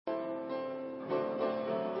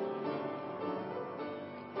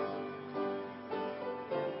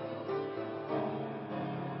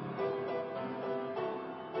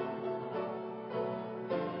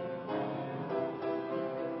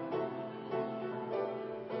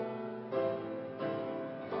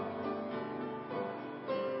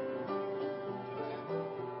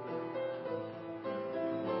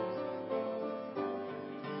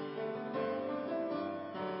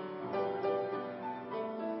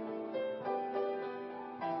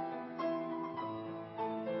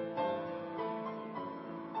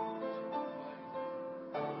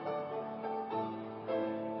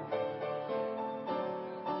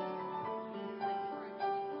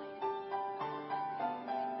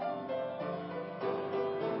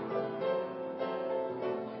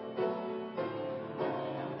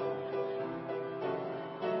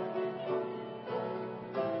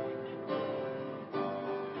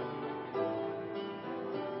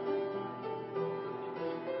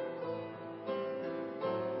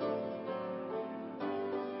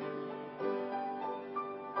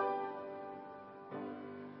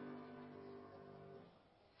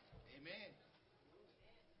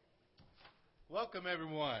Welcome,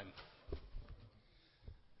 everyone.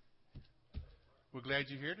 We're glad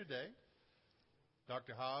you're here today.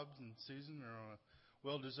 Dr. Hobbs and Susan are on a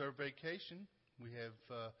well-deserved vacation. We have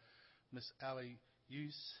Miss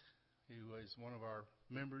Ioos, who is one of our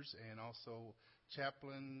members and also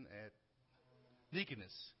chaplain at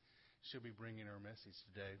Deaconess. She'll be bringing our message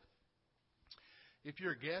today. If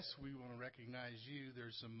you're a guest, we want to recognize you.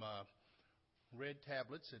 There's some red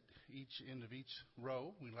tablets at each end of each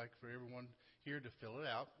row. We'd like for everyone here to fill it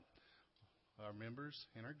out. Our members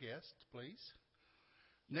and our guests, please.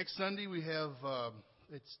 Next Sunday we have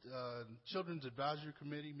it's Children's Advisory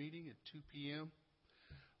Committee meeting at 2 p.m.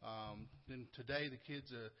 Then today the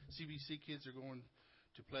kids, CBC kids, are going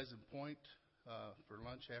to Pleasant Point for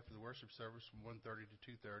lunch after the worship service from 1:30 to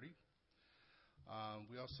 2:30.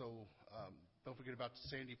 We also don't forget about the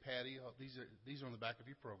Sandy Patty. These are on the back of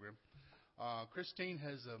your program. Christine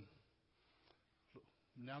has an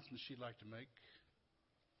announcement she'd like to make.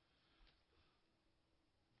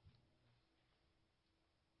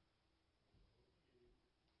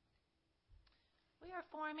 We are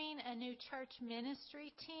forming a new church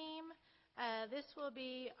ministry team. This will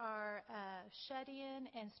be our shut-in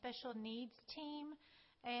and special needs team.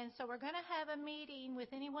 And so we're going to have a meeting with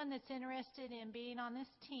anyone that's interested in being on this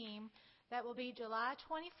team. That will be July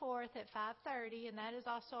 24th at 5:30, and that is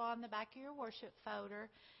also on the back of your worship folder.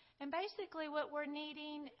 And basically what we're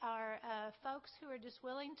needing are folks who are just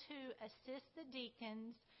willing to assist the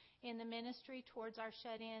deacons in the ministry towards our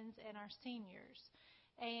shut-ins and our seniors.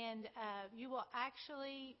 And you will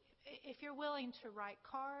actually, if you're willing to write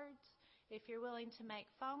cards, if you're willing to make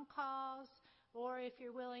phone calls, or if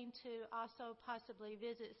you're willing to also possibly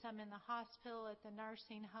visit some in the hospital, at the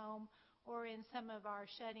nursing home, or in some of our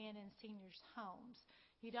shut-in and seniors' homes.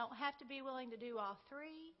 You don't have to be willing to do all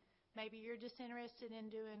three. Maybe you're just interested in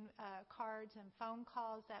doing cards and phone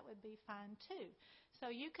calls. That would be fine, too. So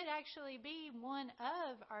you could actually be one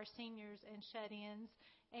of our seniors and shut-ins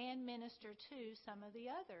and minister to some of the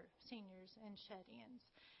other seniors and shut-ins.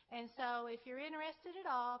 And so if you're interested at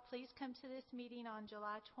all, please come to this meeting on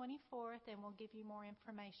July 24th, and we'll give you more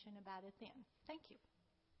information about it then. Thank you.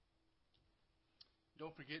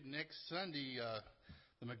 Don't forget, next Sunday,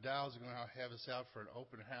 the McDowells are going to have us out for an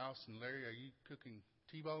open house. And Larry, are you cooking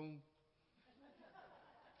T-bone?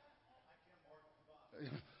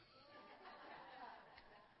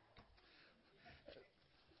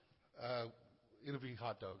 It'll be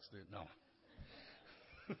hot dogs then. No.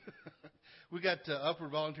 We got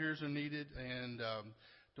upward volunteers are needed, and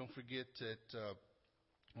don't forget that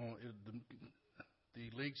the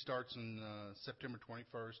league starts on September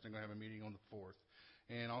 21st. They're going to have a meeting on the 4th.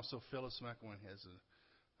 And also Phyllis McElwain has an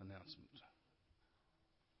announcement.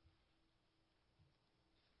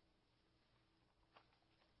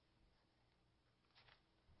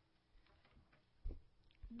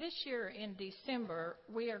 This year in December,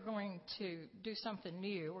 we are going to do something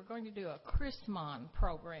new. We're going to do a Chrismon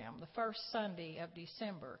program the first Sunday of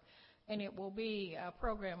December, and it will be a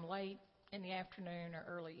program late in the afternoon or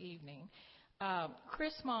early evening.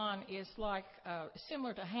 Chrismon is like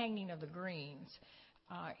similar to hanging of the greens.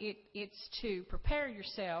 It's to prepare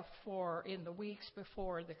yourself for in the weeks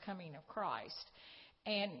before the coming of Christ.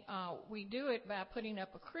 And we do it by putting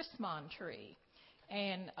up a Chrismon tree.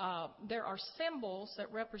 And there are symbols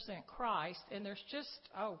that represent Christ, and there's just,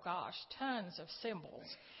 tons of symbols.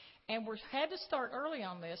 And we had to start early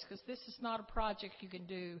on this because this is not a project you can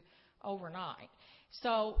do overnight.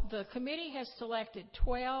 So the committee has selected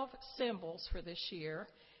 12 symbols for this year,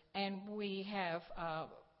 and we have,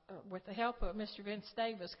 with the help of Mr. Vince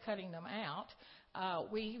Davis cutting them out,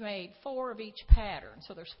 we made 4 of each pattern.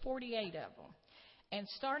 So there's 48 of them. And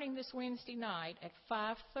starting this Wednesday night at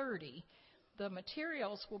 5:30, the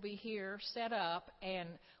materials will be here set up, and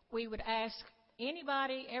we would ask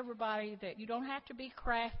anybody, everybody, that you don't have to be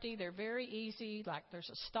crafty. They're very easy, like there's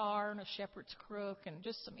a star and a shepherd's crook and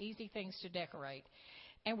just some easy things to decorate.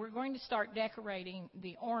 And we're going to start decorating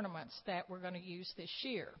the ornaments that we're going to use this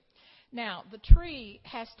year. Now, the tree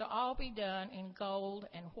has to all be done in gold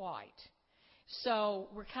and white. So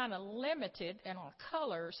we're kind of limited in our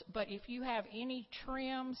colors, but if you have any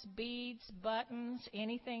trims, beads, buttons,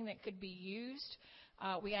 anything that could be used,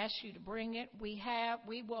 we ask you to bring it. We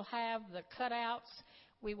will have the cutouts.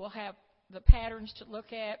 We will have the patterns to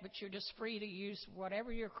look at, but you're just free to use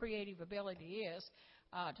whatever your creative ability is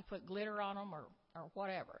to put glitter on them or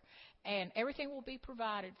whatever. And everything will be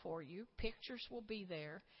provided for you. Pictures will be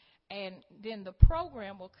there. And then the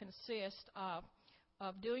program will consist of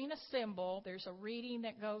of doing a symbol. There's a reading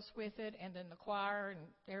that goes with it, and then the choir and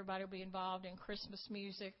everybody will be involved in Christmas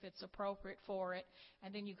music that's appropriate for it,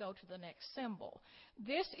 and then you go to the next symbol.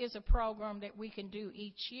 This is a program that we can do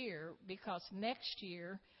each year because next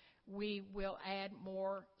year we will add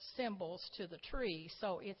more symbols to the tree,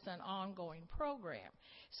 so it's an ongoing program.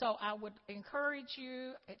 So I would encourage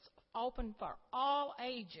you, it's open for all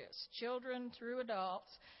ages, children through adults.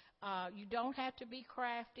 You don't have to be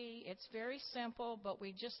crafty. It's very simple, but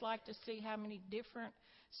we just like to see how many different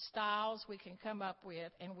styles we can come up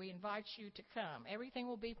with, and we invite you to come. Everything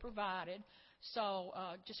will be provided, so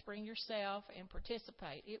just bring yourself and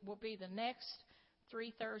participate. It will be the next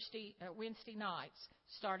 3 Wednesday nights,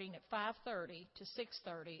 starting at 5:30 to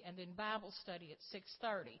 6:30, and then Bible study at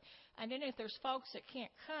 6:30. And then if there's folks that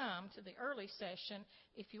can't come to the early session,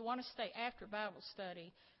 if you want to stay after Bible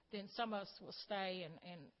study, then some of us will stay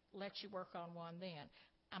and let you work on one then.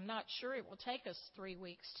 I'm not sure it will take us 3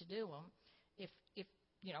 weeks to do them if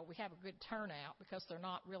we have a good turnout, because they're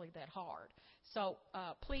not really that hard. So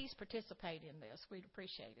please participate in this. We'd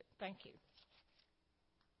appreciate it. Thank you.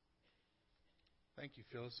 Thank you,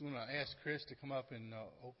 Phyllis. I'm going to ask Chris to come up and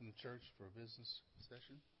open the church for a business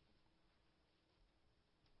session.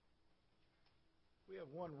 We have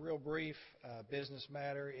one real brief business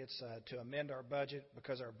matter. It's to amend our budget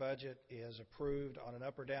because our budget is approved on an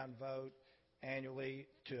up or down vote annually.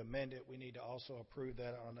 To amend it, we need to also approve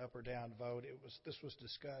that on an up or down vote. This was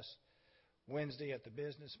discussed Wednesday at the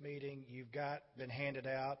business meeting. You've been handed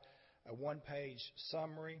out a one-page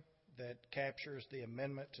summary that captures the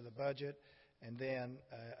amendment to the budget, and then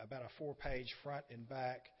about a 4-page front and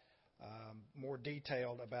back, more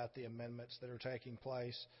detailed about the amendments that are taking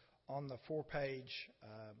place. On the 4-page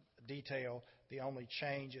detail, the only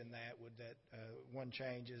change in one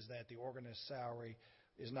change is that the organist's salary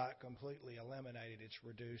is not completely eliminated. It's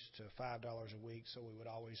reduced to $5 a week, so we would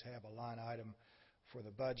always have a line item for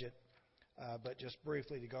the budget. But just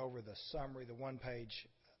briefly to go over the summary, the one-page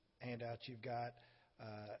handout you've got,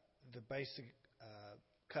 the basic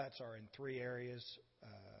cuts are in 3 areas.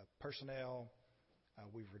 Personnel,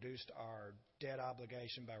 we've reduced our debt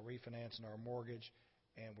obligation by refinancing our mortgage,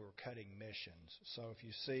 and we're cutting missions. So if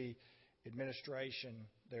you see administration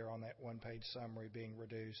there on that one-page summary being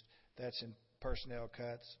reduced, that's in personnel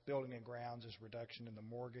cuts. Building and grounds is reduction in the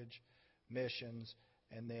mortgage, missions,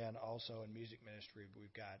 and then also in music ministry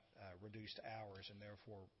we've got reduced hours and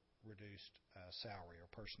therefore reduced salary or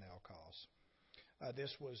personnel costs.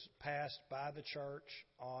 This was passed by the church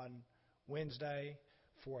on Wednesday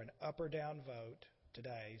for an up or down vote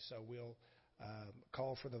today, so we'll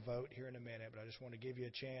call for the vote here in a minute, but I just want to give you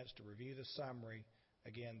a chance to review the summary.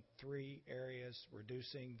 Again, 3 areas: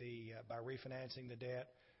 reducing by refinancing the debt,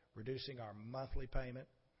 reducing our monthly payment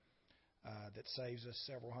that saves us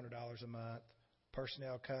several $100s a month,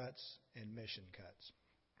 personnel cuts, and mission cuts.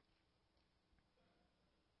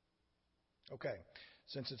 Okay,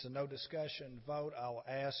 since it's a no discussion vote, I'll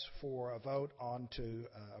ask for a vote on to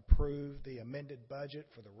approve the amended budget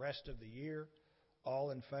for the rest of the year.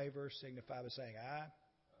 All in favor signify by saying aye.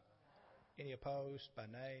 Any opposed by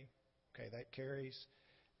nay? Okay, that carries,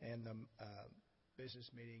 and the business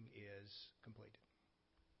meeting is completed.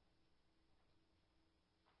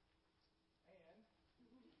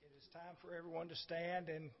 And it is time for everyone to stand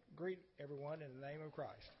and greet everyone in the name of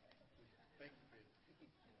Christ. Thank you, Chris.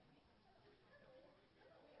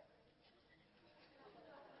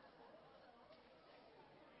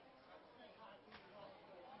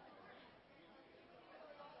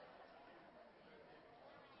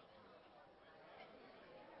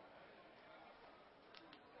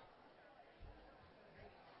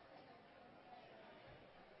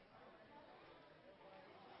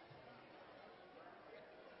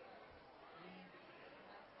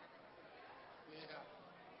 Yeah.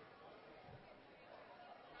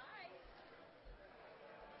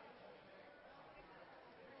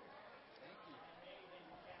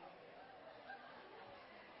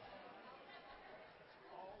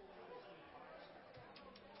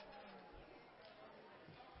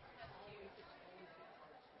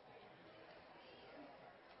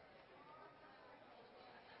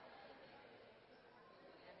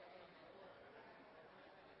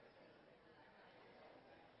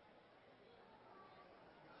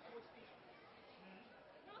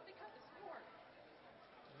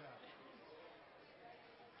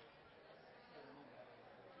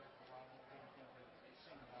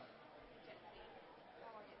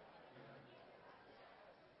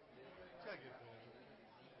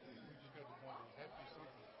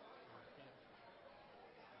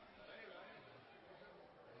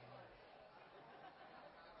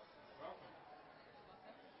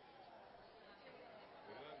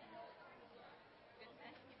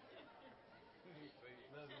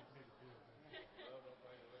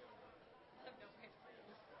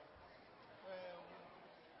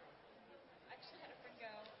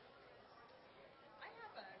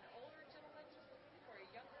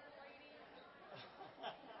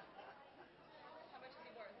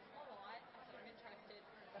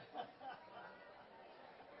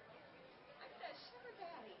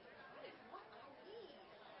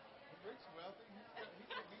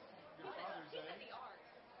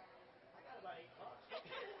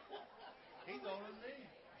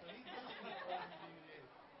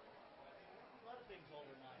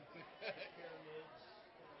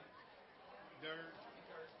 Dirt.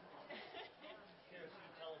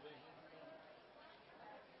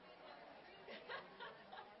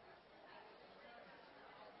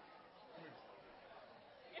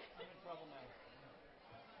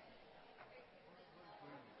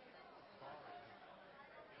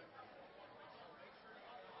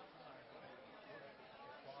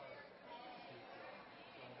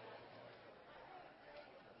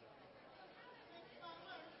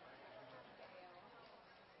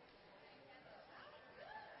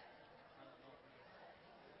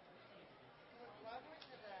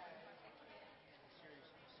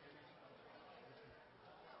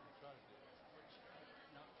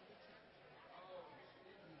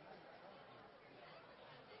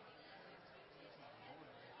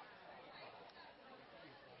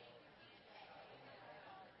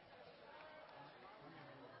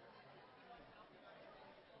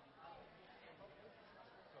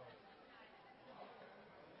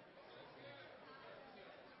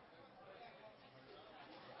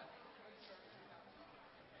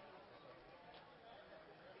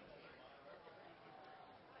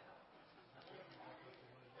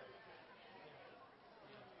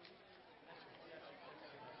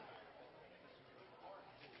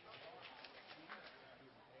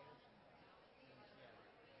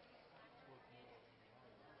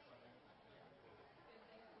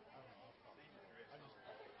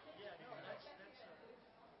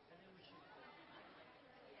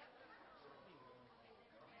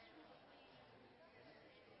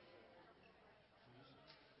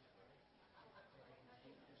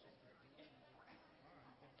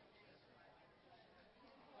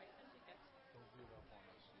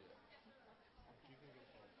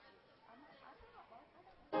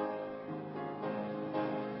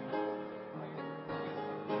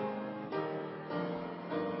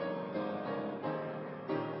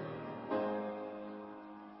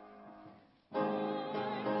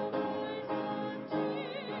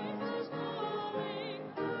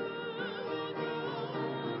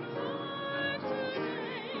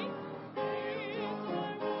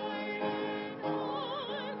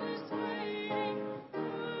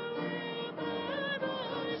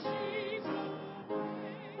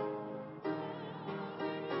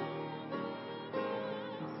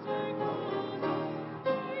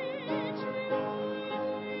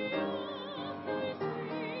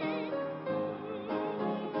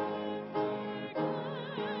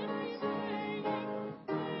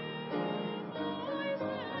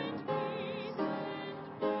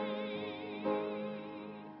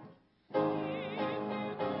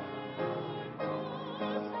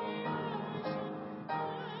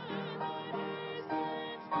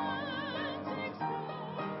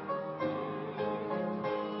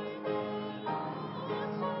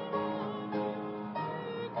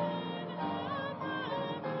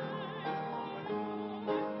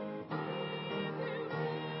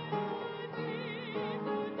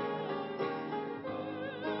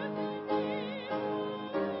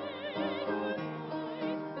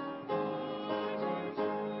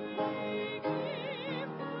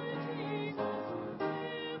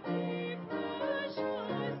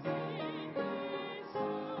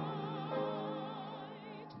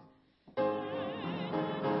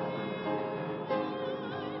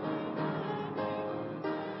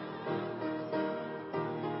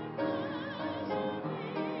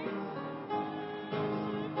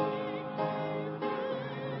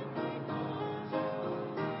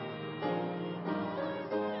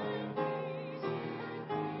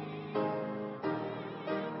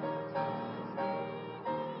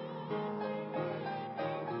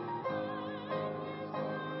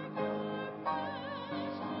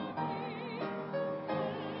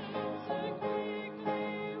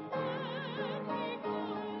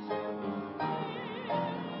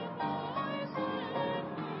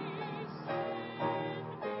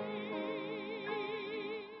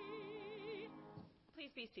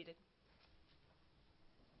 Be seated.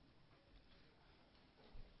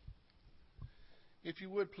 If you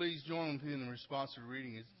would please join with me in the responsive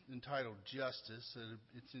reading. It's entitled Justice.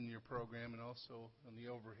 It's in your program and also on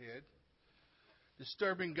the overhead.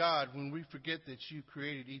 Disturbing God when we forget that you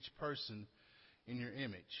created each person in your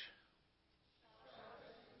image.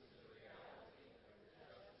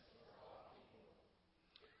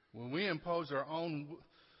 When we impose our own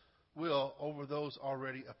will over those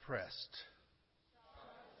already oppressed.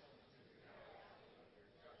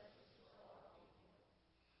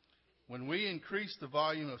 When we increase the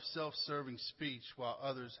volume of self-serving speech while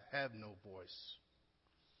others have no voice.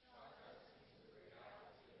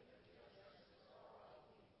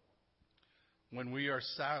 When we are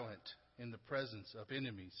silent in the presence of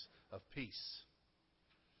enemies of peace.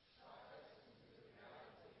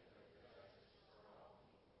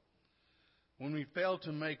 when we fail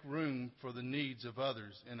to make room for the needs of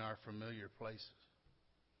others in our familiar places.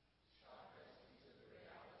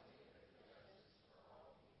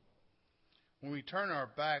 When we turn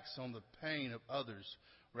our backs on the pain of others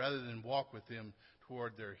rather than walk with them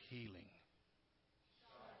toward their healing.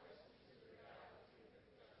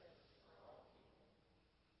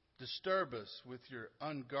 Disturb us with your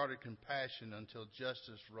unguarded compassion until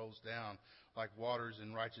justice rolls down like waters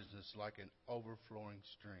and righteousness like an overflowing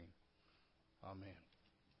stream. Amen.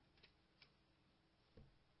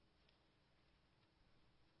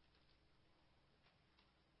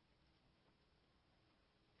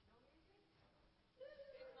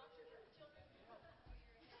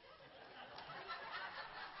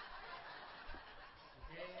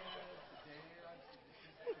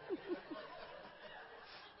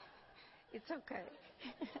 It's okay.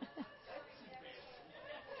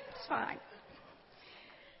 It's fine.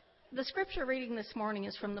 The scripture reading this morning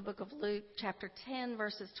is from the book of Luke, chapter 10,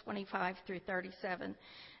 verses 25 through 37.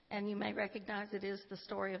 And you may recognize it is the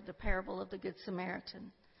story of the parable of the Good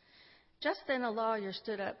Samaritan. Just then a lawyer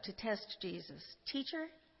stood up to test Jesus. "Teacher,"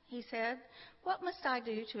 he said, "what must I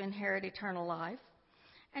do to inherit eternal life?"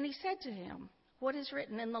 And he said to him, "What is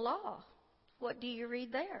written in the law? What do you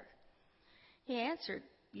read there?" He answered,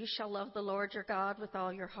 "You shall love the Lord your God with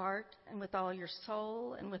all your heart and with all your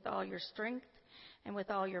soul and with all your strength and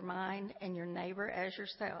with all your mind, and your neighbor as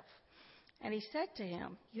yourself." And he said to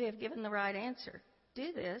him, "You have given the right answer.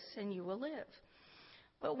 Do this and you will live."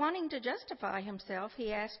 But wanting to justify himself,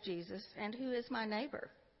 he asked Jesus, "And who is my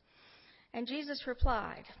neighbor?" And Jesus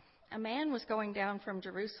replied, "A man was going down from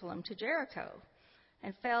Jerusalem to Jericho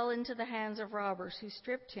and fell into the hands of robbers who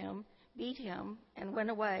stripped him, beat him, and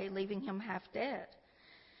went away, leaving him half dead.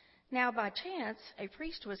 Now by chance a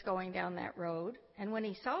priest was going down that road, and when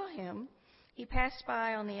he saw him, he passed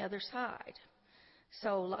by on the other side.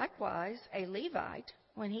 So likewise a Levite,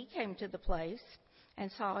 when he came to the place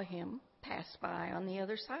and saw him, passed by on the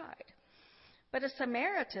other side. But a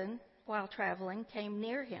Samaritan, while traveling, came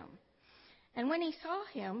near him. And when he saw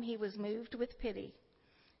him, he was moved with pity.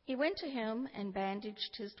 He went to him and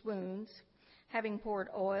bandaged his wounds, having poured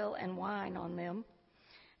oil and wine on them.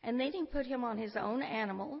 And then he put him on his own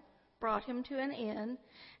animal, brought him to an inn,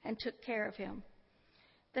 and took care of him.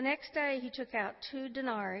 The next day he took out 2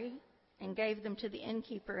 denarii and gave them to the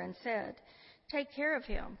innkeeper and said, "Take care of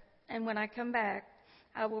him, and when I come back,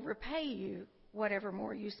 I will repay you whatever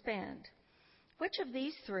more you spend." Which of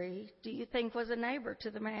these 3 do you think was a neighbor to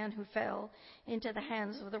the man who fell into the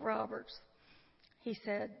hands of the robbers? He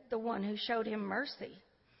said, "The one who showed him mercy."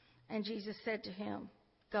 And Jesus said to him,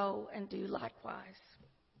 "Go and do likewise."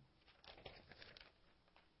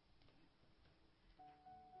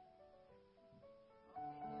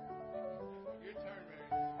 Your turn, Mary.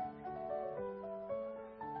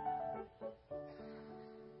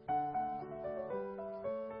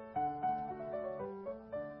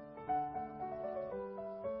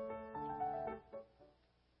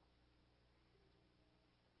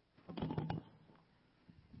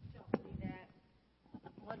 See that?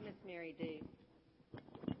 What did Miss Mary do?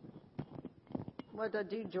 What did I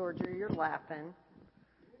do, Georgia? You're laughing.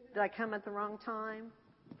 Did I come at the wrong time?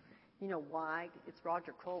 You know why? It's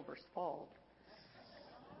Roger Culver's fault.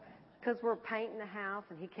 Because we're painting the house,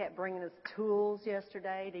 and he kept bringing us tools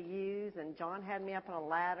yesterday to use, and John had me up on a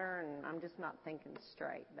ladder, and I'm just not thinking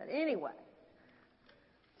straight. But anyway,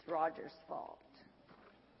 it's Roger's fault.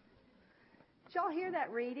 Did y'all hear that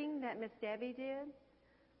reading that Miss Debbie did?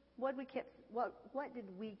 What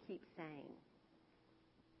did we keep saying?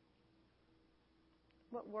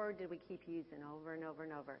 What word did we keep using over and over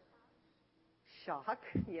and over? Shock.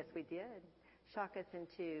 Yes, we did. Shock us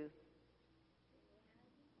into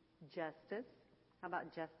justice. How about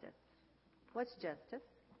justice? What's justice?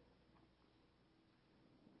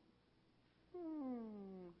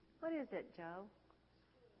 What is it, Joe?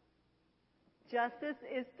 Justice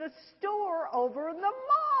is the store over in the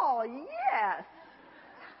mall. Yes.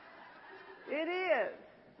 It is.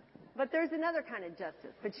 But there's another kind of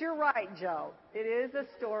justice. But you're right, Joe. It is a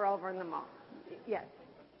store over in the mall. Yes.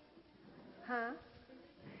 Huh?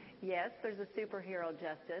 Yes, there's a superhero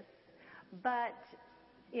justice. But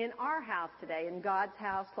in our house today, in God's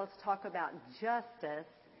house, let's talk about justice.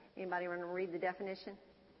 Anybody want to read the definition?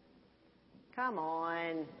 Come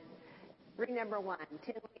on. Read number 1.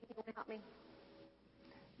 Tinley, you want to help me?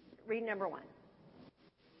 Read number 1.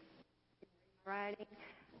 Writing.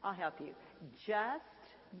 I'll help you. Just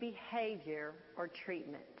behavior or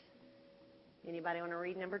treatment. Anybody want to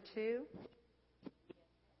read number 2?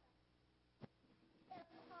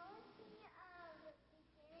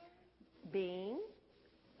 Being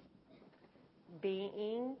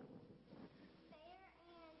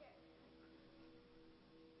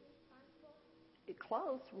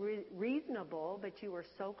close, reasonable, but you were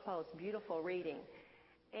so close. Beautiful reading.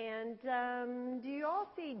 And do you all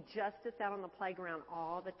see justice out on the playground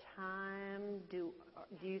all the time? Do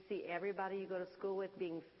you see everybody you go to school with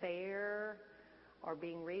being fair or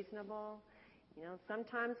being reasonable? You know,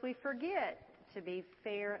 sometimes we forget to be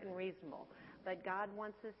fair and reasonable, but God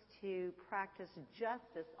wants us to practice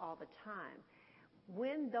justice all the time.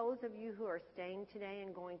 When those of you who are staying today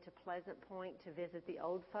and going to Pleasant Point to visit the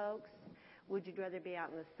old folks, would you rather be out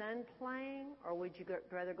in the sun playing, or would you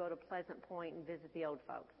rather go to Pleasant Point and visit the old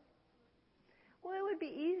folks? Well, it would be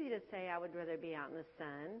easy to say I would rather be out in the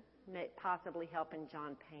sun, possibly helping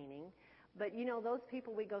John painting. But, you know, those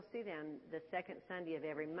people, we go see them the second Sunday of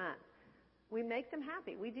every month. We make them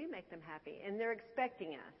happy. We do make them happy. And they're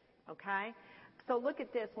expecting us, okay? So look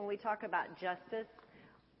at this when we talk about justice.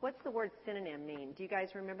 What's the word synonym mean? Do you guys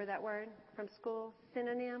remember that word from school?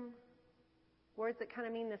 Synonym? Words that kind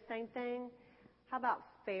of mean the same thing. How about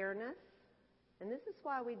fairness? And this is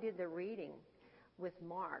why we did the reading with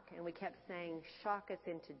Mark, and we kept saying, shock us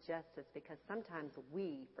into justice, because sometimes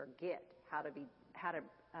we forget how to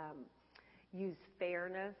use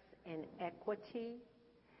fairness and equity,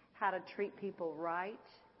 how to treat people right,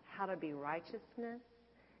 how to be righteousness,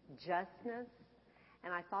 justness.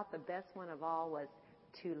 And I thought the best one of all was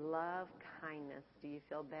to love kindness. Do you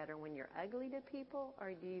feel better when you're ugly to people,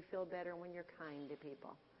 or do you feel better when you're kind to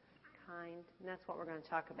people? Kind. And that's what we're going to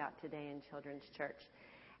talk about today in Children's Church.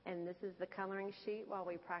 And this is the coloring sheet while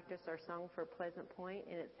we practice our song for Pleasant Point,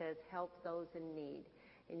 and it says, help those in need.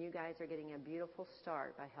 And you guys are getting a beautiful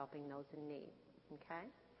start by helping those in need. Okay?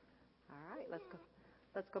 All right,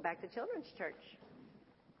 let's go back to Children's Church.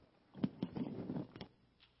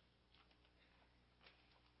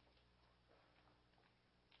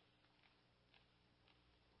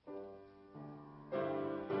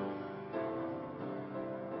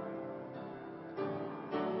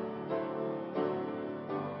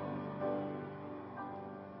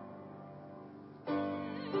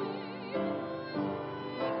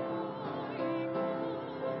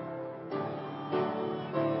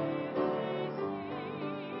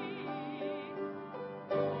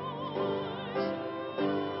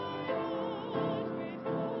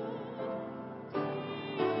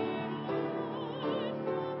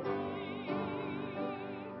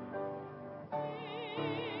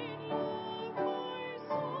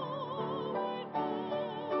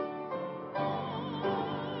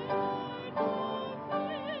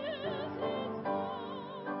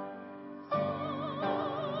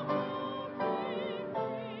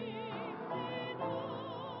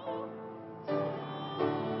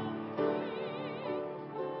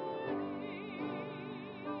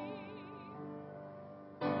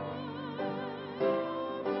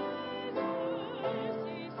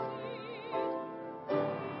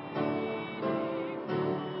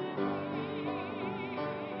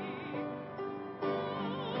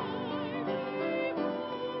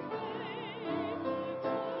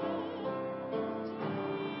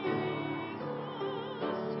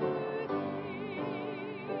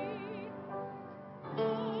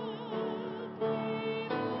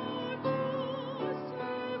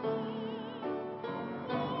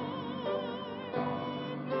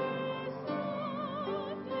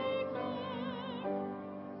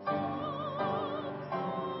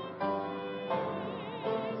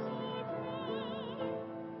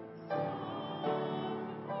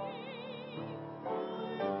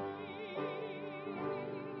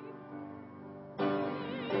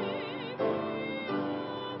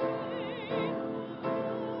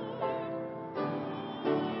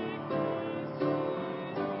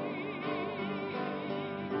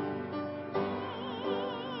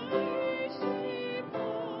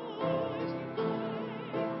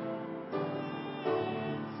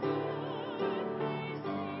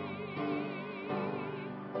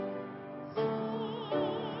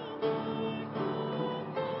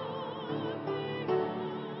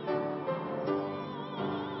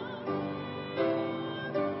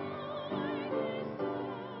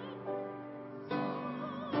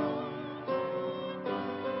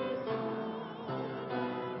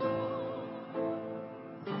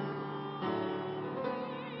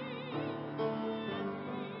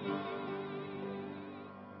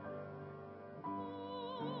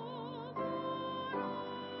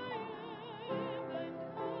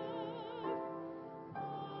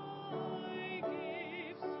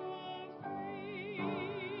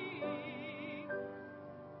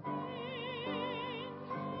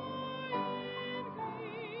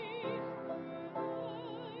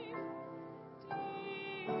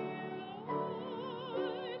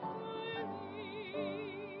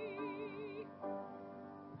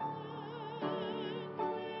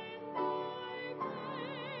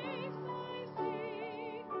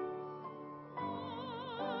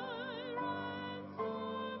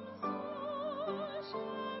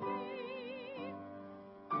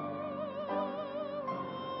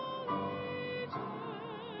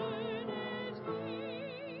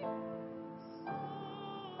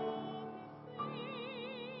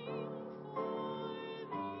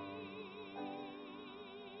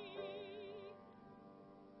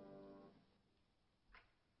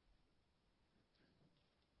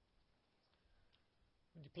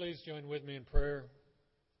 Would you please join with me in prayer?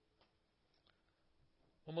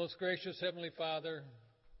 O most gracious Heavenly Father,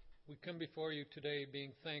 we come before you today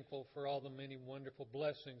being thankful for all the many wonderful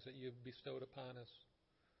blessings that you've bestowed upon us.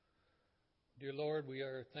 Dear Lord, we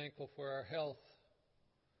are thankful for our health,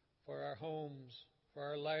 for our homes, for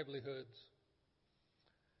our livelihoods.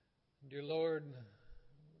 Dear Lord,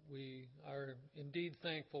 we are indeed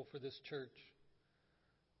thankful for this church.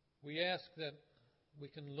 We ask that we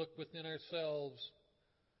can look within ourselves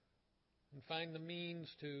and find the means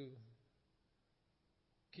to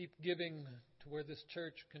keep giving to where this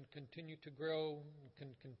church can continue to grow and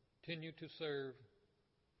can continue to serve.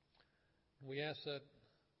 We ask that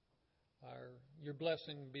your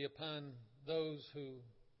blessing be upon those who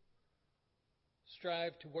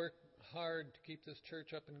strive to work hard to keep this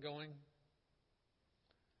church up and going.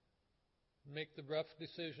 Make the rough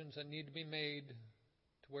decisions that need to be made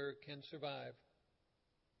to where it can survive.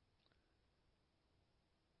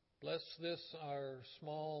 Bless this, our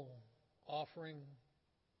small offering.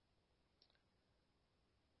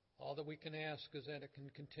 All that we can ask is that it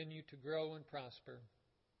can continue to grow and prosper.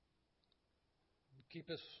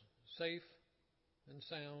 Keep us safe and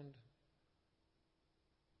sound.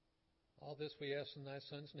 All this we ask in thy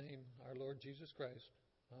Son's name, our Lord Jesus Christ.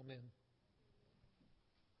 Amen.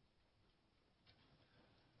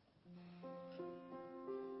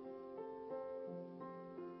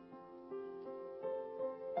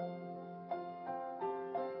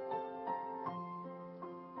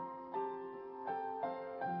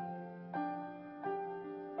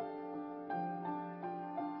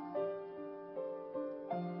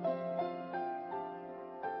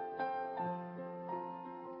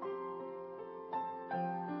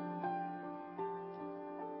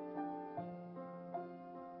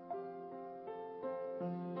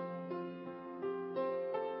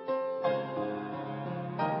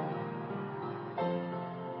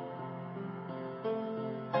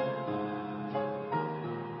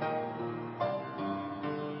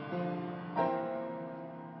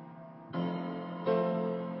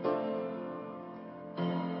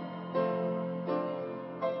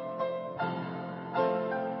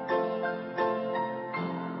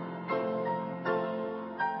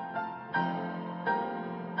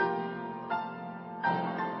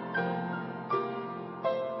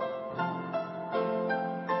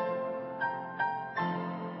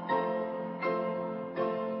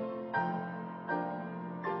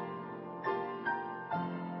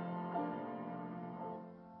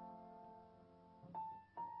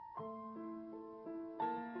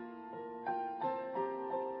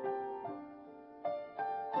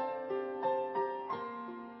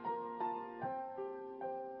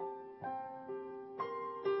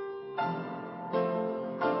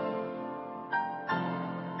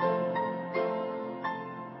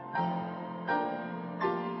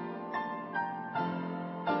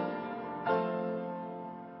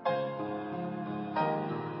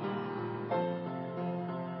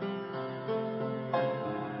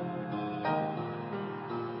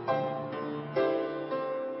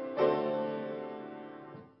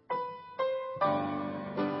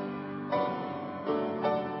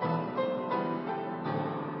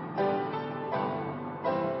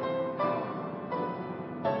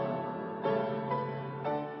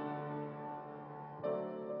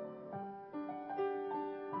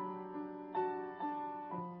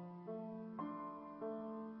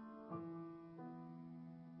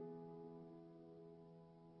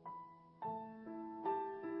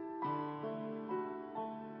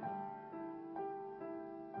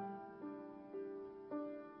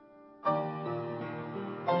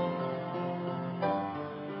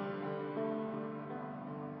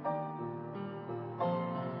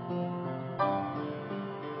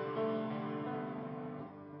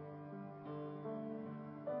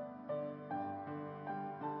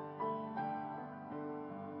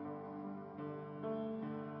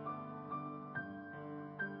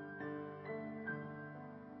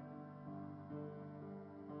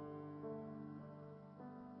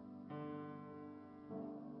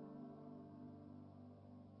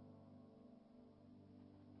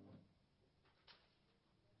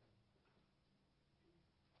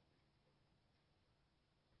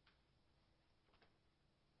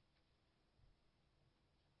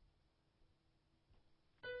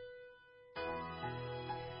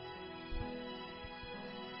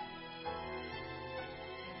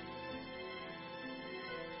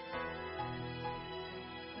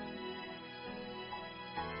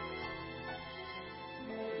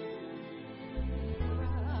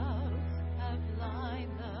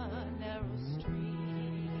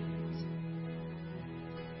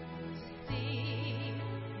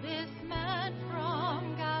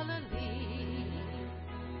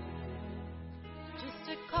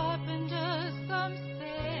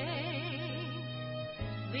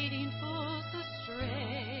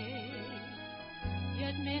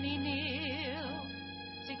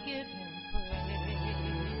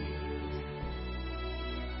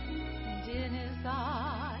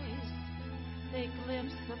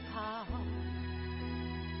 glimpse of power.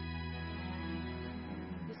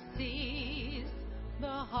 He sees the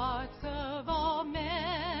hearts of all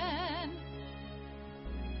men,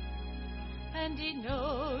 and he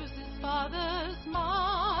knows his Father's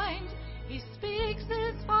mind. He speaks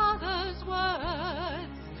his Father's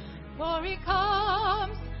words, for he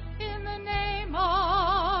comes in the name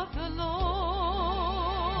of the Lord.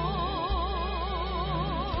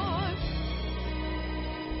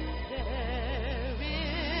 There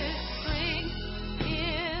is strength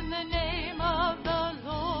in the name of the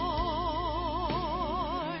Lord.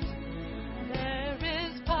 There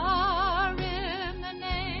is power in the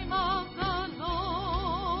name of the Lord.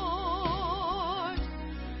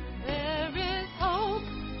 There is hope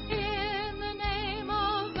in the name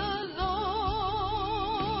of the Lord.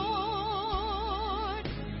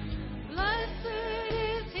 Blessed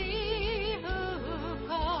is he who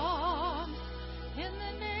comes in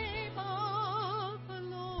the name of the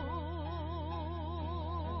Lord.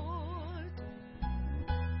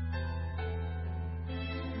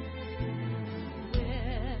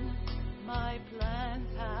 When my plans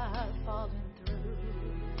have fallen through,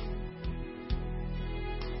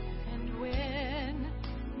 and when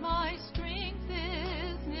my strength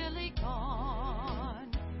is nearly gone,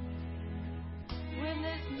 when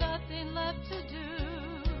there's nothing left to do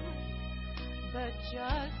but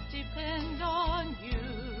just depend on you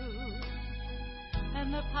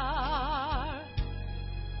and the power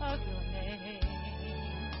of your name.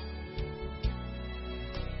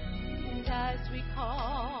 And as we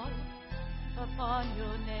call upon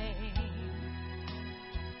your name,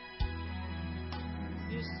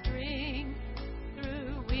 your strength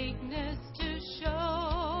through weakness to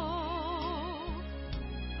show,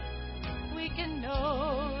 we can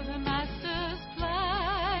know the Master's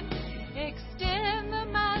plan, extend the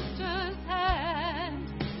Master's hand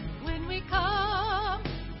when we come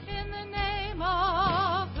in the name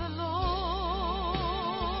of the Lord.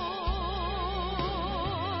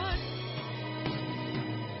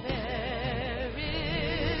 There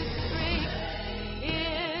is strength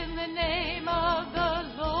in the name of the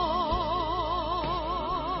Lord.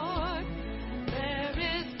 There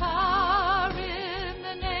is power in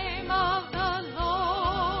the name of the Lord.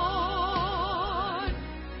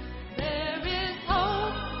 There is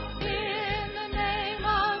hope in the name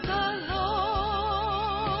of the Lord.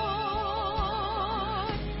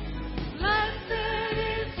 Blessed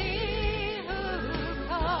is he who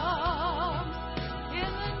comes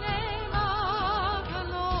in the name of the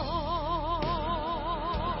Lord.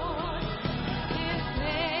 His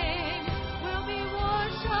name will be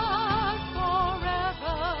worshipped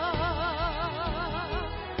forever.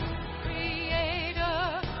 Creator,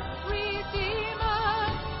 Redeemer,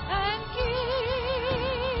 and King.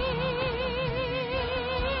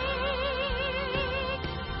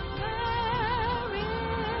 There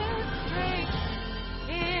is strength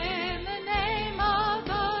in the name of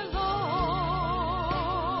the Lord.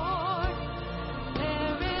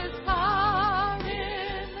 There is power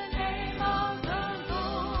in the name of the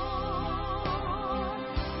Lord.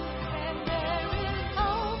 And there is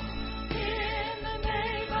hope in the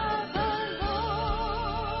name of the Lord.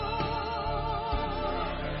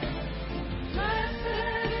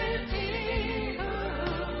 Blessed is he who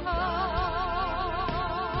comes.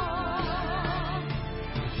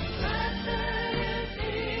 Blessed is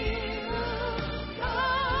he who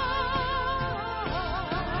comes.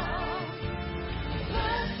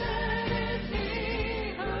 Blessed is he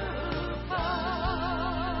who comes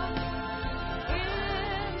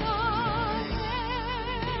in the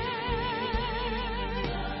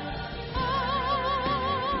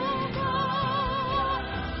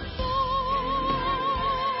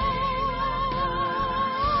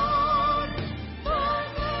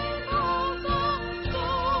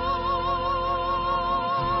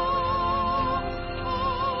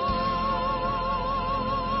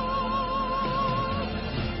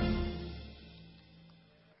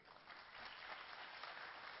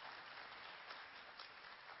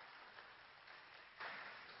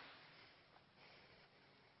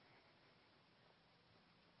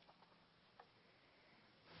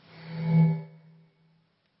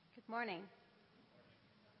Good morning.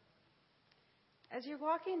 As you're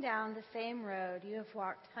walking down the same road you have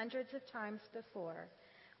walked hundreds of times before,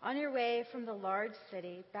 on your way from the large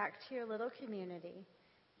city back to your little community,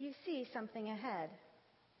 you see something ahead.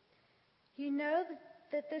 You know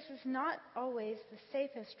that this is not always the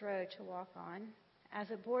safest road to walk on, as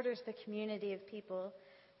it borders the community of people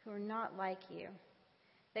who are not like you.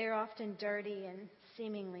 They are often dirty and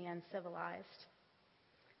seemingly uncivilized.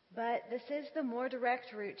 But this is the more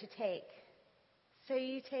direct route to take. So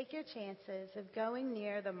you take your chances of going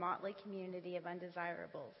near the motley community of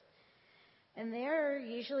undesirables. And there are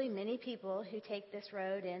usually many people who take this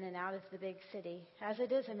road in and out of the big city, as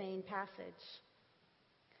it is a main passage.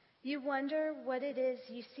 You wonder what it is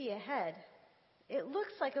you see ahead. It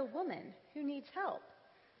looks like a woman who needs help.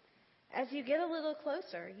 As you get a little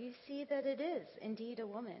closer, you see that it is indeed a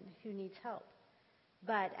woman who needs help.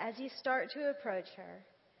 But as you start to approach her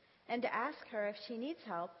and to ask her if she needs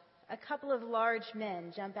help, a couple of large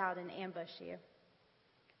men jump out and ambush you.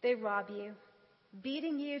 They rob you,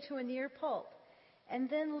 beating you to a near pulp, and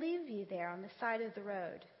then leave you there on the side of the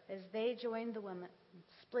road as they join the women,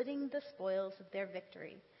 splitting the spoils of their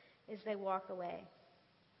victory as they walk away.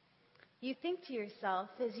 You think to yourself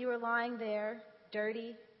as you are lying there,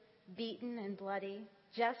 dirty, beaten, and bloody,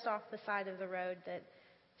 just off the side of the road, that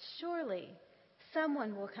surely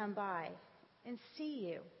someone will come by and see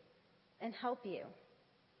you and help you.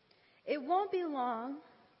 It won't be long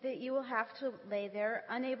that you will have to lay there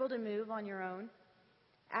unable to move on your own.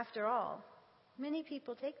 After all, many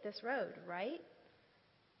people take this road, right?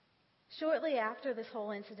 Shortly after this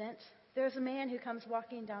whole incident, there's a man who comes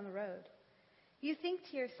walking down the road. You think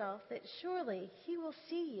to yourself that surely he will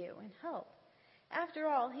see you and help. After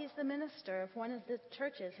all, he's the minister of one of the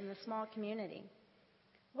churches in the small community.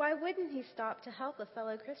 Why wouldn't he stop to help a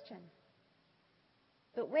fellow Christian?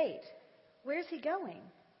 But wait, where's he going?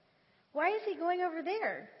 Why is he going over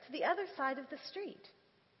there, to the other side of the street?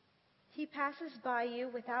 He passes by you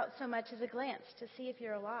without so much as a glance to see if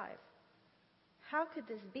you're alive. How could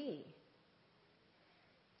this be?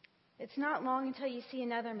 It's not long until you see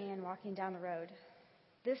another man walking down the road.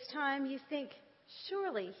 This time you think,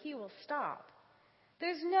 surely he will stop.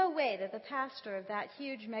 There's no way that the pastor of that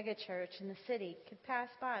huge megachurch in the city could pass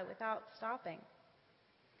by without stopping.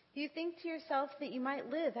 You think to yourself that you might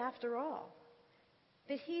live after all.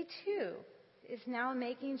 But he too is now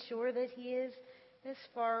making sure that he is as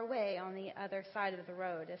far away on the other side of the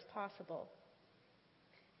road as possible.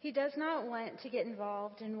 He does not want to get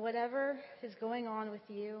involved in whatever is going on with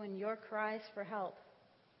you and your cries for help.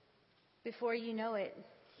 Before you know it,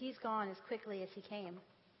 he's gone as quickly as he came.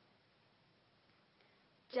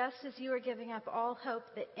 Just as you are giving up all hope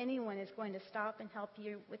that anyone is going to stop and help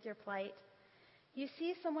you with your plight, you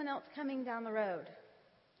see someone else coming down the road.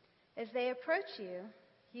 As they approach you,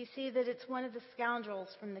 you see that it's one of the scoundrels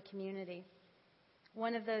from the community,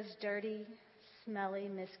 one of those dirty, smelly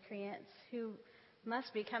miscreants who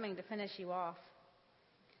must be coming to finish you off.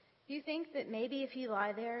 You think that maybe if you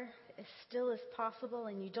lie there as still as possible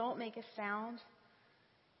and you don't make a sound,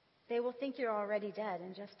 they will think you're already dead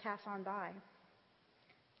and just pass on by.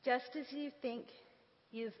 Just as you think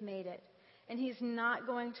you've made it, and he's not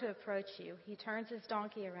going to approach you, he turns his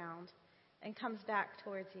donkey around and comes back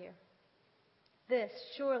towards you. This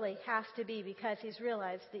surely has to be because he's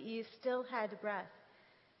realized that you still had breath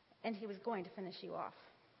and he was going to finish you off.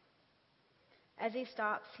 As he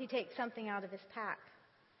stops, he takes something out of his pack.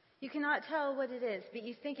 You cannot tell what it is, but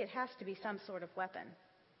you think it has to be some sort of weapon.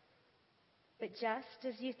 But just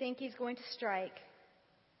as you think he's going to strike,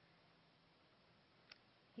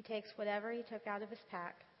 he takes whatever he took out of his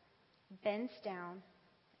pack, bends down,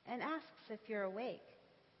 and asks if you're awake.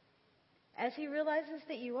 As he realizes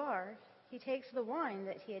that you are, he takes the wine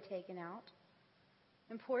that he had taken out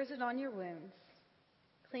and pours it on your wounds,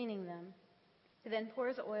 cleaning them. He then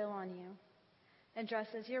pours oil on you and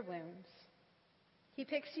dresses your wounds. He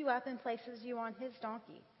picks you up and places you on his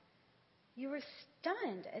donkey. You are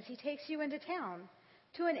stunned as he takes you into town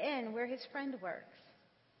to an inn where his friend works.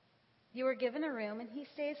 You are given a room and he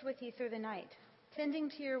stays with you through the night, tending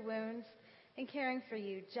to your wounds and caring for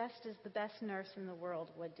you just as the best nurse in the world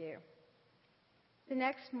would do. The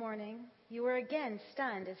next morning, you are again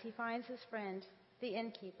stunned as he finds his friend, the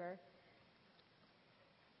innkeeper,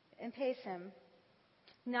 and pays him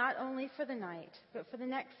not only for the night, but for the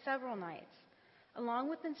next several nights, along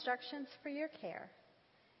with instructions for your care.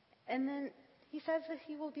 And then he says that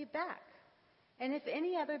he will be back. And if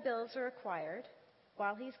any other bills are required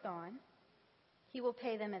while he's gone, he will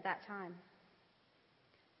pay them at that time.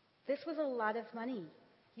 This was a lot of money.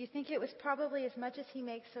 You think it was probably as much as he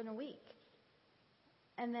makes in a week.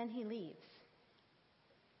 And then he leaves.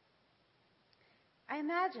 I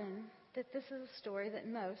imagine that this is a story that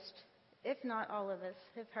most, if not all of us,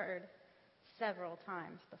 have heard several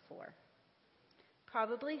times before.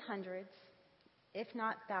 Probably hundreds, if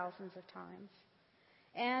not thousands of times.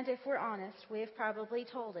 And if we're honest, we have probably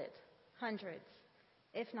told it hundreds,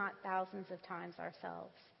 if not thousands of times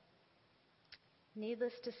ourselves.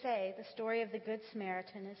 Needless to say, the story of the Good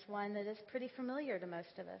Samaritan is one that is pretty familiar to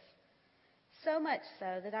most of us. So much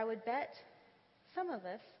so that I would bet some of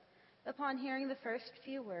us Upon hearing the first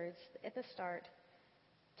few words at the start,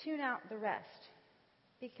 tune out the rest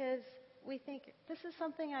because we think, this is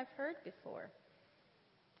something I've heard before.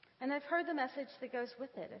 And I've heard the message that goes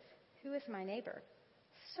with it of who is my neighbor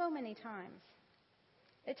so many times.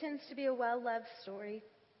 It tends to be a well-loved story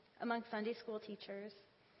among Sunday school teachers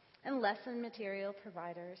and lesson material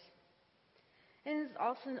providers. And is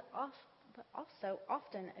also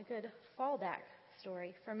often a good fallback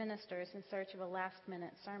story for ministers in search of a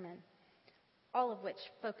last-minute sermon, all of which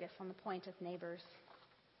focus on the point of neighbors.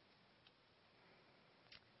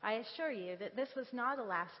 I assure you that this was not a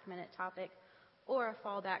last-minute topic or a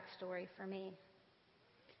fallback story for me.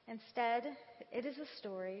 Instead, it is a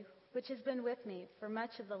story which has been with me for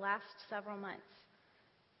much of the last several months,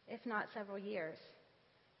 if not several years,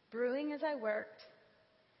 brewing as I worked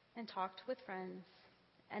and talked with friends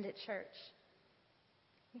and at church.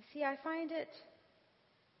 You see, I find it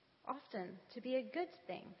often to be a good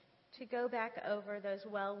thing to go back over those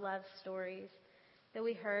well-loved stories that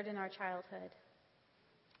we heard in our childhood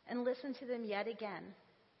and listen to them yet again,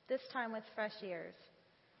 this time with fresh ears,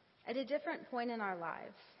 at a different point in our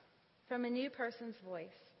lives, from a new person's voice,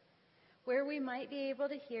 where we might be able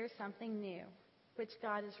to hear something new, which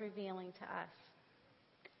God is revealing to us.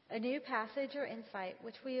 A new passage or insight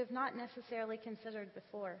which we have not necessarily considered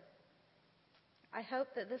before. I hope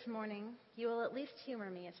that this morning you will at least humor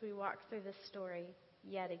me as we walk through this story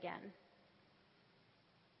yet again.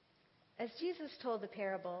 As Jesus told the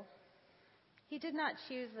parable, he did not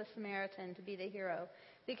choose the Samaritan to be the hero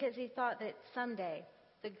because he thought that someday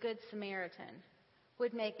the Good Samaritan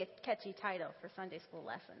would make a catchy title for Sunday school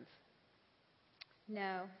lessons.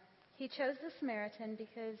 No, he chose the Samaritan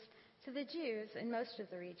because to the Jews in most of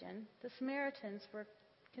the region, the Samaritans were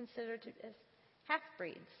considered as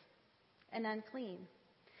half-breeds and unclean.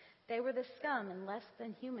 They were the scum and less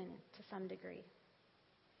than human to some degree.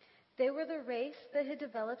 They were the race that had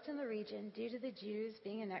developed in the region due to the Jews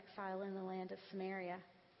being in exile in the land of Samaria.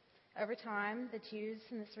 Over time, the Jews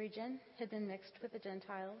in this region had been mixed with the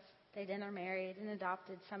Gentiles. They'd intermarried and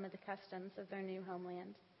adopted some of the customs of their new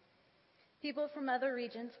homeland. People from other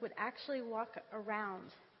regions would actually walk around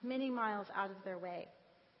many miles out of their way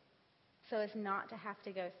so as not to have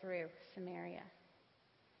to go through Samaria.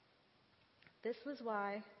 This was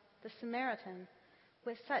why the Samaritan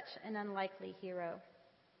was such an unlikely hero.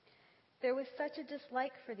 There was such a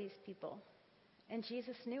dislike for these people, and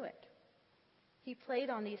Jesus knew it. He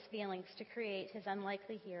played on these feelings to create his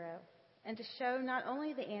unlikely hero and to show not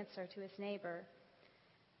only the answer to his neighbor,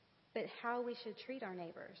 but how we should treat our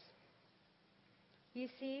neighbors. You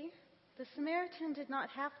see, the Samaritan did not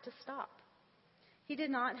have to stop. He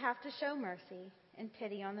did not have to show mercy and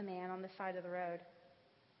pity on the man on the side of the road.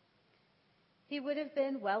 He would have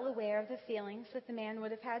been well aware of the feelings that the man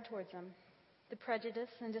would have had towards him, the prejudice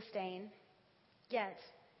and disdain. Yet,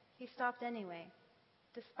 he stopped anyway,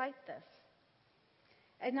 despite this.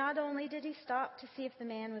 And not only did he stop to see if the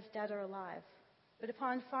man was dead or alive, but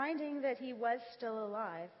upon finding that he was still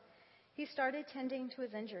alive, he started tending to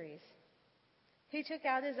his injuries. He took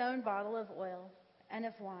out his own bottle of oil and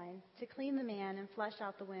of wine to clean the man and flush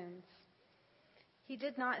out the wounds. He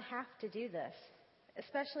did not have to do this,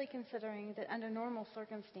 especially considering that under normal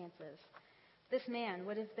circumstances, this man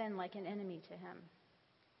would have been like an enemy to him.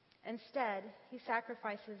 Instead, he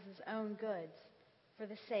sacrifices his own goods for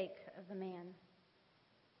the sake of the man.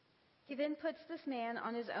 He then puts this man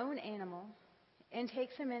on his own animal and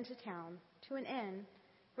takes him into town to an inn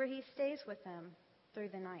where he stays with them through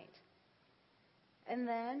the night. And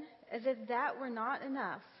then, as if that were not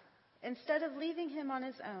enough, instead of leaving him on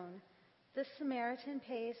his own, the Samaritan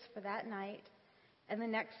pays for that night and the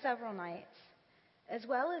next several nights, as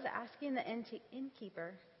well as asking the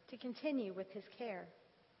innkeeper to continue with his care.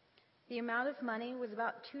 The amount of money was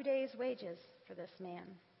about 2 days' wages for this man.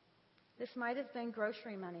 This might have been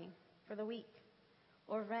grocery money for the week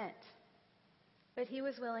or rent, but he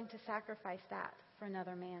was willing to sacrifice that for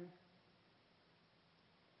another man.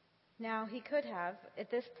 Now, he could have, at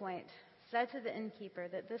this point, said to the innkeeper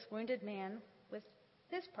that this wounded man was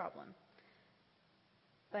his problem,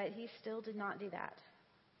 but he still did not do that.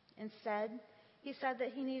 Instead, he said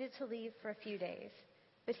that he needed to leave for a few days,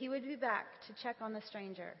 but he would be back to check on the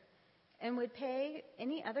stranger and would pay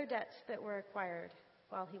any other debts that were acquired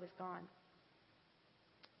while he was gone.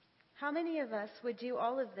 How many of us would do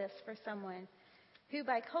all of this for someone who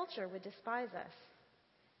by culture would despise us,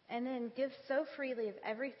 and then give so freely of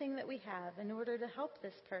everything that we have in order to help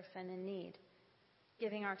this person in need,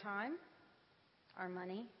 giving our time, our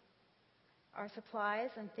money, our supplies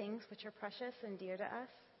and things which are precious and dear to us?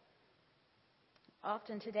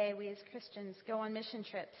 Often today we as Christians go on mission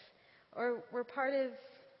trips, or we're part of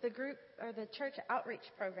the church outreach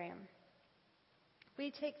program.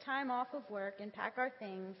 We take time off of work and pack our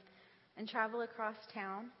things and travel across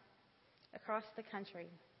town, across the country,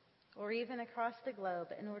 or even across the globe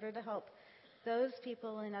in order to help those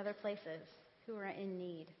people in other places who are in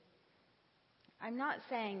need. I'm not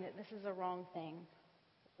saying that this is a wrong thing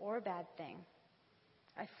or a bad thing.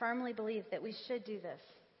 I firmly believe that we should do this,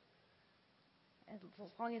 as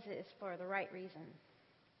long as it is for the right reason.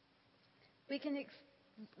 We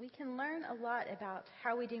can learn a lot about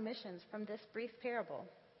how we do missions from this brief parable.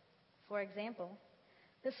 For example,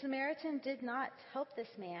 the Samaritan did not help this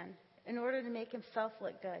man in order to make himself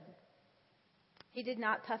look good. He did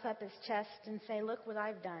not puff up his chest and say, "Look what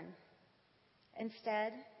I've done."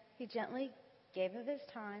 Instead, he gently gave of his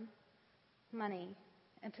time, money,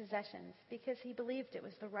 and possessions because he believed it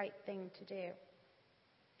was the right thing to do.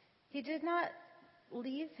 He did not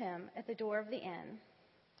leave him at the door of the inn.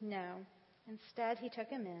 No, instead he took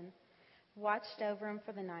him in, watched over him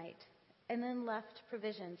for the night, and then left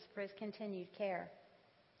provisions for his continued care.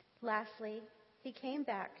 Lastly, he came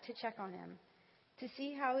back to check on him, to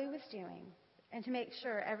see how he was doing, and to make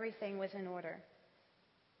sure everything was in order.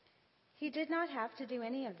 He did not have to do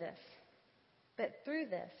any of this, but through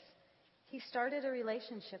this, he started a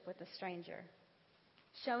relationship with the stranger,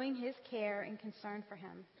 showing his care and concern for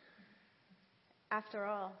him. After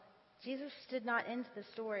all, Jesus did not end the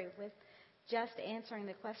story with just answering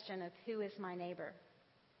the question of who is my neighbor.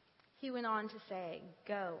 He went on to say,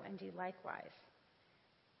 "Go and do likewise,"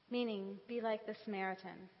 meaning be like the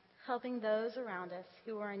Samaritan, helping those around us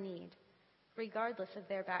who are in need, regardless of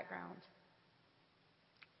their background.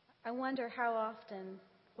 I wonder how often,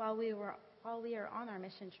 while we are on our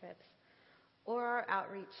mission trips or our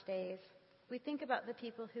outreach days, we think about the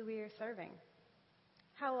people who we are serving.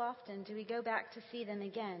 How often do we go back to see them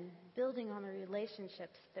again, building on the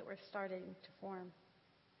relationships that we're starting to form?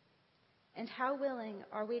 And how willing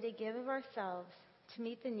are we to give of ourselves to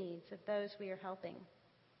meet the needs of those we are helping?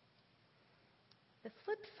 The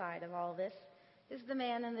flip side of all this is the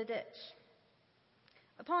man in the ditch.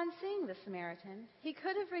 Upon seeing the Samaritan, he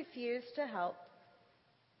could have refused to help.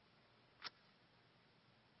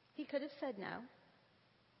 He could have said no.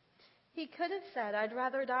 He could have said, "I'd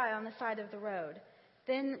rather die on the side of the road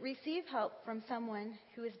than receive help from someone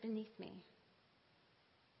who is beneath me."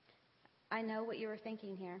 I know what you were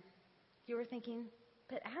thinking here. You were thinking,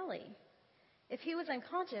 "But Allie, if he was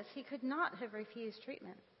unconscious, he could not have refused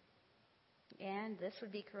treatment." And this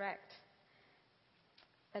would be correct.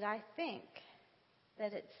 But I think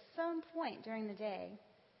that at some point during the day,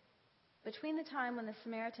 between the time when the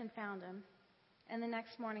Samaritan found him and the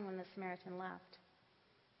next morning when the Samaritan left,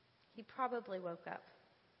 he probably woke up.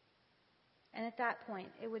 And at that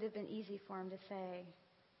point, it would have been easy for him to say,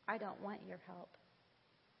 "I don't want your help."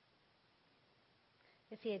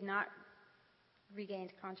 If he had not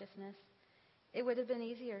regained consciousness, it would have been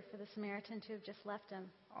easier for the Samaritan to have just left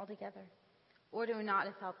him altogether, or to not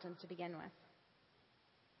have helped him to begin with.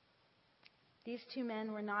 These two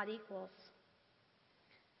men were not equals.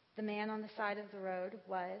 The man on the side of the road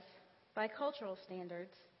was, by cultural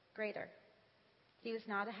standards, greater. He was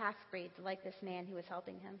not a half-breed like this man who was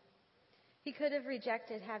helping him. He could have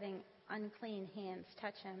rejected having unclean hands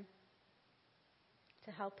touch him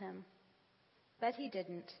to help him, but he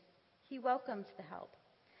didn't. He welcomed the help.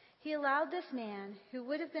 He allowed this man, who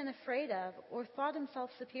would have been afraid of or thought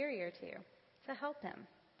himself superior to help him.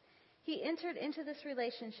 He entered into this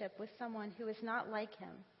relationship with someone who is not like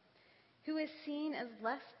him, who is seen as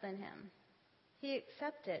less than him. He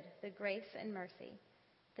accepted the grace and mercy,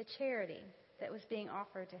 the charity that was being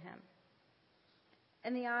offered to him.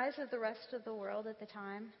 In the eyes of the rest of the world at the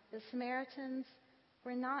time, the Samaritans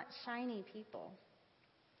were not shiny people.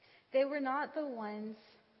 They were not the ones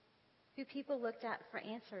who people looked at for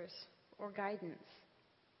answers or guidance.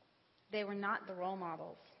 They were not the role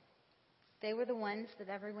models. They were the ones that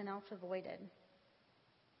everyone else avoided.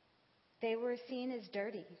 They were seen as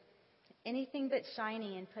dirty, anything but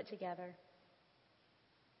shiny and put together.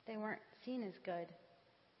 They weren't seen as good.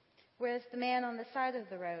 Whereas the man on the side of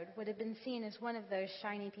the road would have been seen as one of those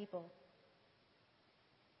shiny people.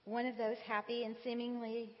 One of those happy and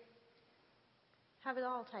seemingly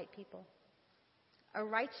have-it-all type people. A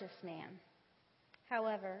righteous man.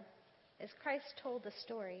 However, as Christ told the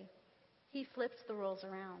story, he flipped the roles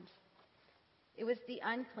around. It was the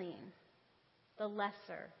unclean, the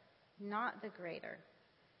lesser, not the greater,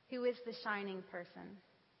 who is the shining person,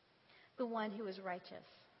 the one who was righteous.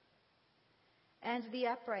 And the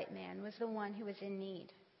upright man was the one who was in need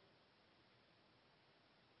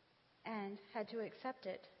and had to accept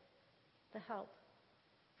it, the help,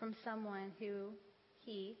 from someone who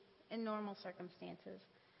he, in normal circumstances,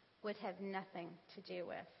 would have nothing to do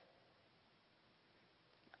with.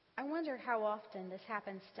 I wonder how often this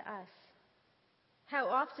happens to us. How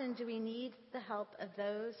often do we need the help of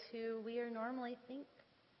those who we normally think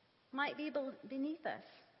might be beneath us?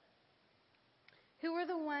 Who are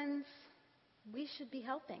the ones we should be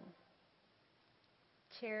helping?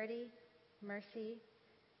 Charity, mercy.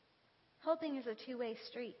 Helping is a two-way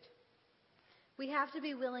street. We have to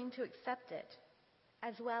be willing to accept it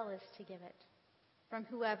as well as to give it from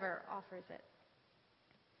whoever offers it.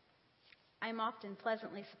 I'm often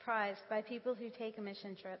pleasantly surprised by people who take a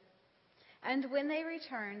mission trip. And when they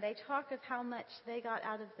return, they talk of how much they got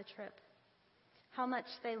out of the trip, how much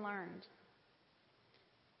they learned.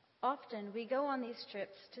 Often we go on these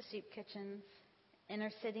trips to soup kitchens, inner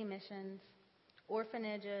city missions,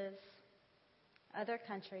 orphanages, other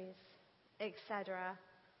countries, etc.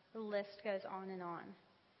 The list goes on.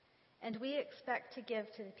 And we expect to give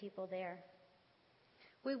to the people there.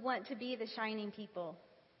 We want to be the shining people,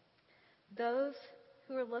 those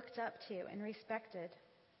who are looked up to and respected,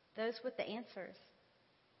 those with the answers.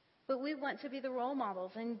 But we want to be the role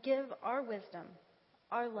models and give our wisdom,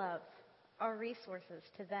 our love, our resources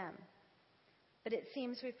to them. But it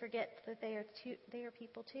seems we forget that they are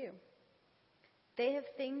people too. They have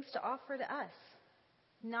things to offer to us,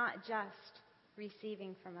 not just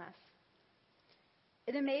receiving from us.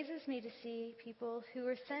 It amazes me to see people who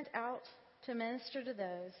are sent out to minister to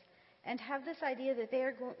those and have this idea that they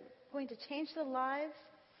are going to change the lives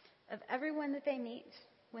of everyone that they meet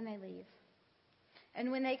when they leave.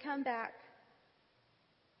 And when they come back,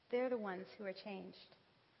 they're the ones who are changed.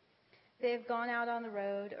 They have gone out on the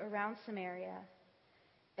road around Samaria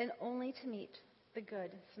and only to meet the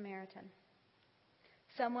good Samaritan,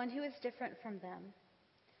 someone who is different from them,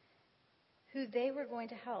 who they were going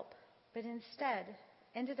to help, but instead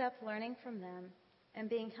ended up learning from them and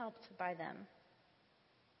being helped by them.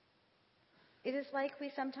 It is like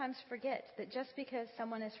we sometimes forget that just because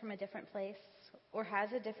someone is from a different place or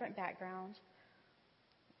has a different background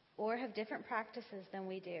or have different practices than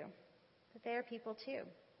we do, that they are people too,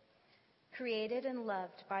 created and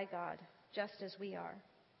loved by God just as we are.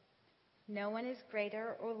 No one is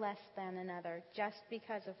greater or less than another just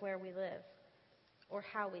because of where we live or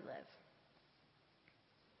how we live.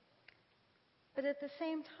 But at the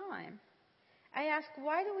same time, I ask,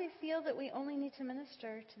 why do we feel that we only need to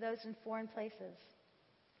minister to those in foreign places?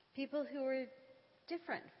 People who are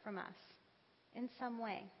different from us in some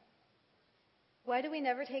way. Why do we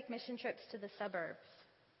never take mission trips to the suburbs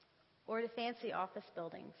or to fancy office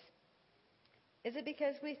buildings? Is it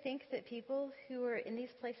because we think that people who are in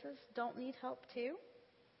these places don't need help too?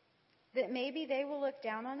 That maybe they will look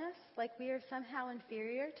down on us like we are somehow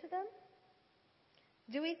inferior to them?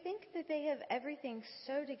 Do we think that they have everything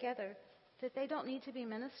so together that they don't need to be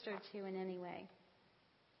ministered to in any way?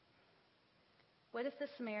 What if the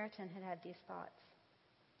Samaritan had had these thoughts?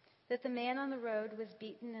 That the man on the road was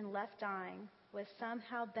beaten and left dying was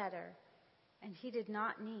somehow better, and he did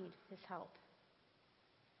not need his help.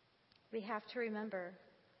 We have to remember,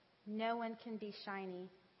 no one can be shiny,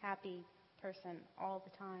 happy person all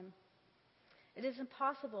the time. It is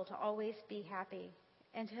impossible to always be happy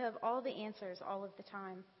and to have all the answers all of the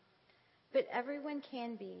time. But everyone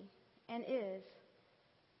can be and is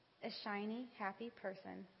a shiny, happy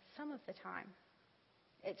person some of the time.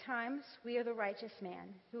 At times, we are the righteous man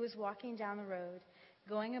who is walking down the road,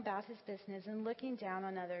 going about his business and looking down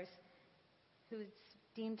on others who is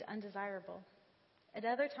deemed undesirable. At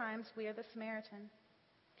other times, we are the Samaritan,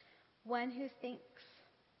 one who thinks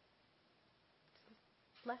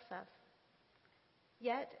less of.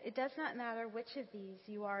 Yet, it does not matter which of these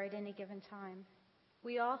you are at any given time.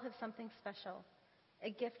 We all have something special,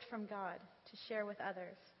 a gift from God to share with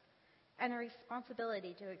others, and a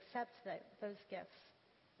responsibility to accept those gifts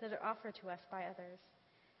that are offered to us by others,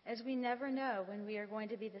 as we never know when we are going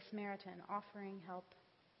to be the Samaritan offering help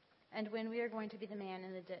and when we are going to be the man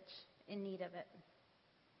in the ditch in need of it.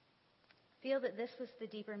 Feel that this was the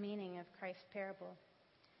deeper meaning of Christ's parable,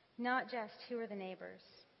 not just who are the neighbors,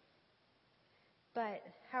 but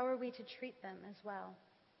how are we to treat them as well?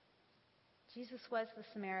 Jesus was the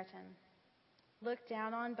Samaritan, looked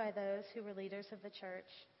down on by those who were leaders of the church,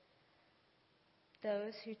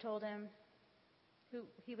 those who told him, who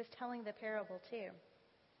he was telling the parable to.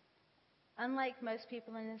 Unlike most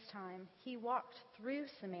people in his time, he walked through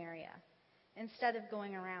Samaria instead of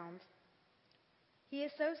going around. He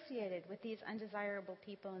associated with these undesirable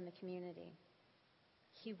people in the community.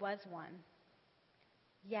 He was one.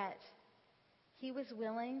 Yet, he was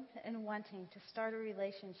willing and wanting to start a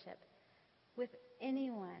relationship with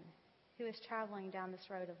anyone who is traveling down this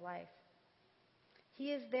road of life.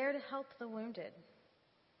 He is there to help the wounded.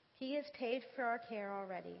 He has paid for our care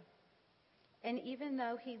already. And even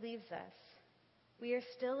though he leaves us, we are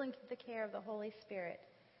still in the care of the Holy Spirit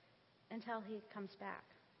until he comes back.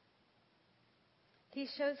 He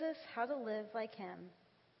shows us how to live like him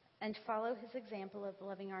and follow his example of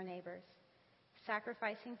loving our neighbors,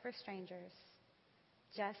 sacrificing for strangers,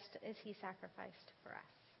 just as he sacrificed for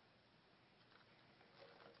us.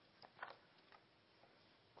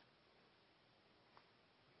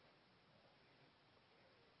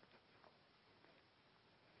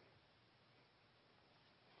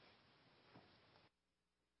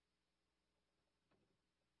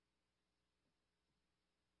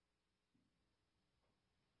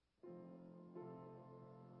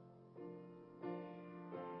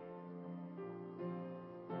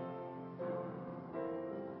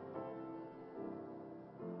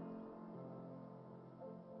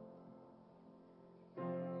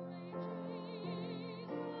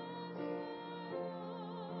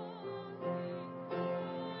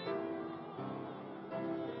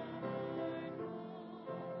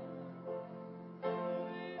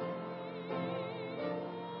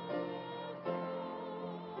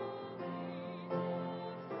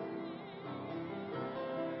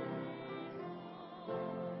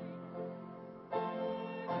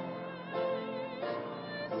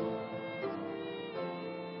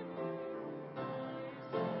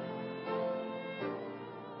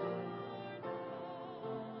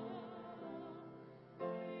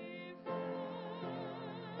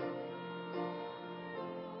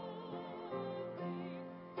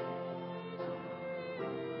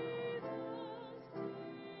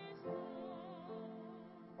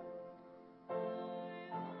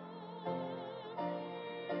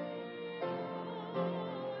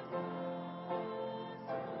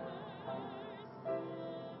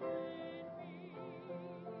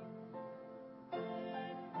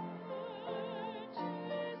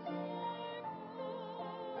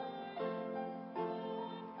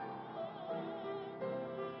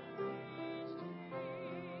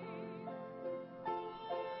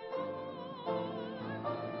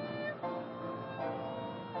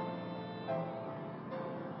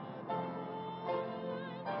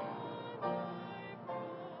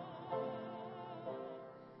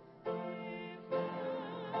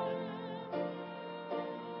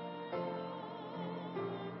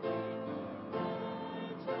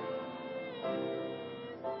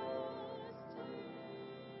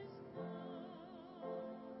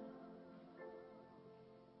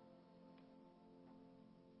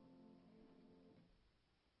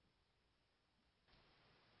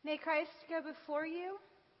 May Christ go before you.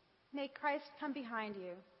 May Christ come behind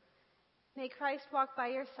you. May Christ walk by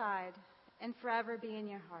your side and forever be in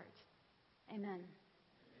your heart. Amen.